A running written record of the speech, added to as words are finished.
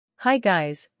Hi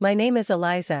guys, my name is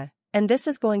Eliza, and this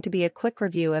is going to be a quick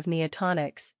review of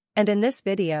Neotonics, and in this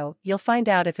video you'll find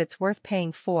out if it's worth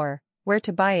paying for, where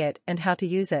to buy it and how to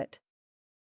use it.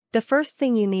 The first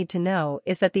thing you need to know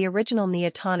is that the original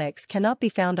Neotonics cannot be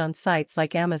found on sites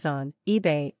like Amazon,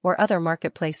 eBay, or other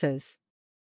marketplaces.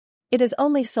 It is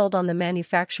only sold on the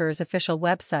manufacturer's official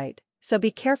website, so be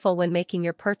careful when making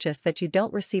your purchase that you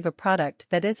don't receive a product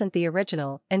that isn't the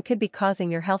original and could be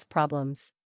causing your health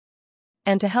problems.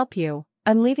 And to help you,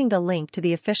 I'm leaving the link to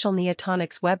the official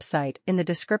Neotonics website in the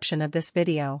description of this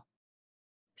video.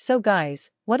 So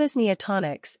guys, what is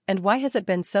Neotonics and why has it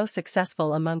been so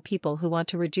successful among people who want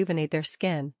to rejuvenate their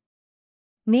skin?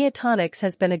 Neotonics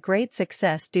has been a great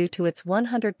success due to its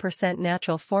 100%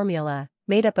 natural formula,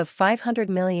 made up of 500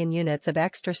 million units of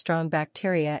extra strong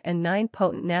bacteria and 9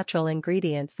 potent natural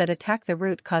ingredients that attack the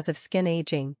root cause of skin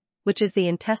aging, which is the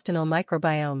intestinal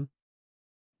microbiome.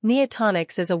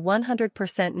 Neotonics is a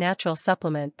 100% natural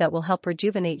supplement that will help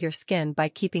rejuvenate your skin by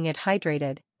keeping it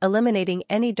hydrated, eliminating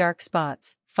any dark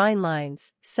spots, fine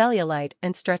lines, cellulite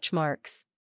and stretch marks.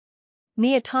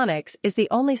 Neotonics is the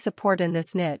only support in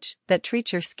this niche that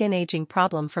treats your skin aging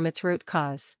problem from its root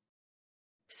cause.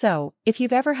 So, if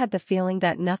you've ever had the feeling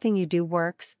that nothing you do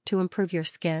works to improve your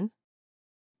skin?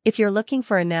 If you're looking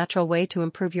for a natural way to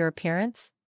improve your appearance?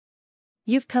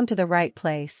 You've come to the right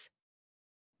place.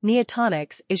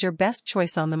 Neotonics is your best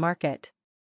choice on the market.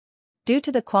 Due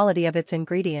to the quality of its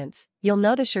ingredients, you'll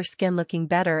notice your skin looking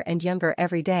better and younger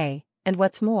every day, and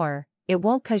what's more, it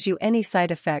won't cause you any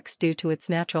side effects due to its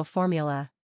natural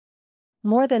formula.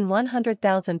 More than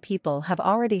 100,000 people have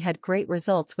already had great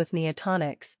results with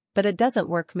Neotonics, but it doesn't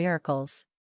work miracles.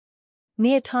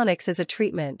 Neotonics is a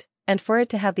treatment, and for it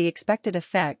to have the expected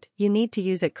effect, you need to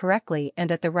use it correctly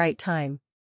and at the right time.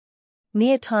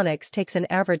 Neotonics takes an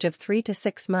average of 3 to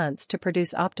 6 months to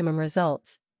produce optimum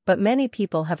results, but many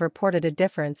people have reported a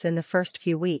difference in the first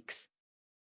few weeks.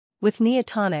 With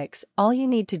Neotonics, all you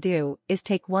need to do is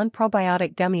take 1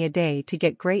 probiotic gummy a day to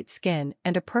get great skin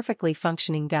and a perfectly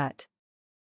functioning gut.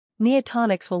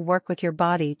 Neotonics will work with your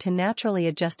body to naturally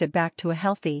adjust it back to a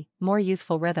healthy, more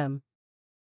youthful rhythm.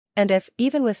 And if,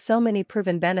 even with so many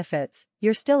proven benefits,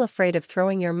 you're still afraid of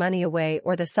throwing your money away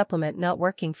or the supplement not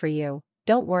working for you,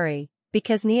 don't worry,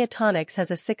 because Neotonics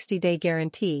has a 60-day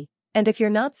guarantee, and if you're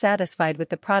not satisfied with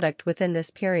the product within this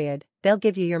period, they'll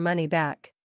give you your money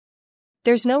back.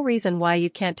 There's no reason why you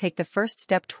can't take the first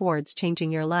step towards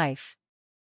changing your life.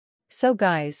 So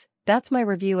guys, that's my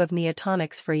review of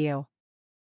Neotonics for you.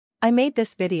 I made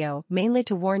this video mainly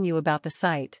to warn you about the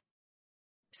site.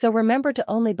 So remember to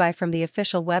only buy from the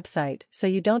official website so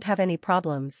you don't have any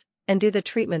problems, and do the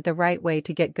treatment the right way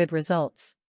to get good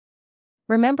results.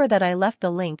 Remember that I left the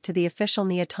link to the official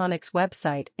Neotonics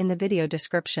website in the video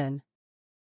description.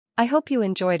 I hope you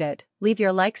enjoyed it. Leave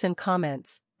your likes and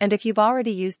comments, and if you've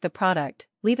already used the product,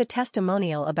 leave a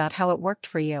testimonial about how it worked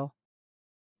for you.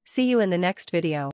 See you in the next video.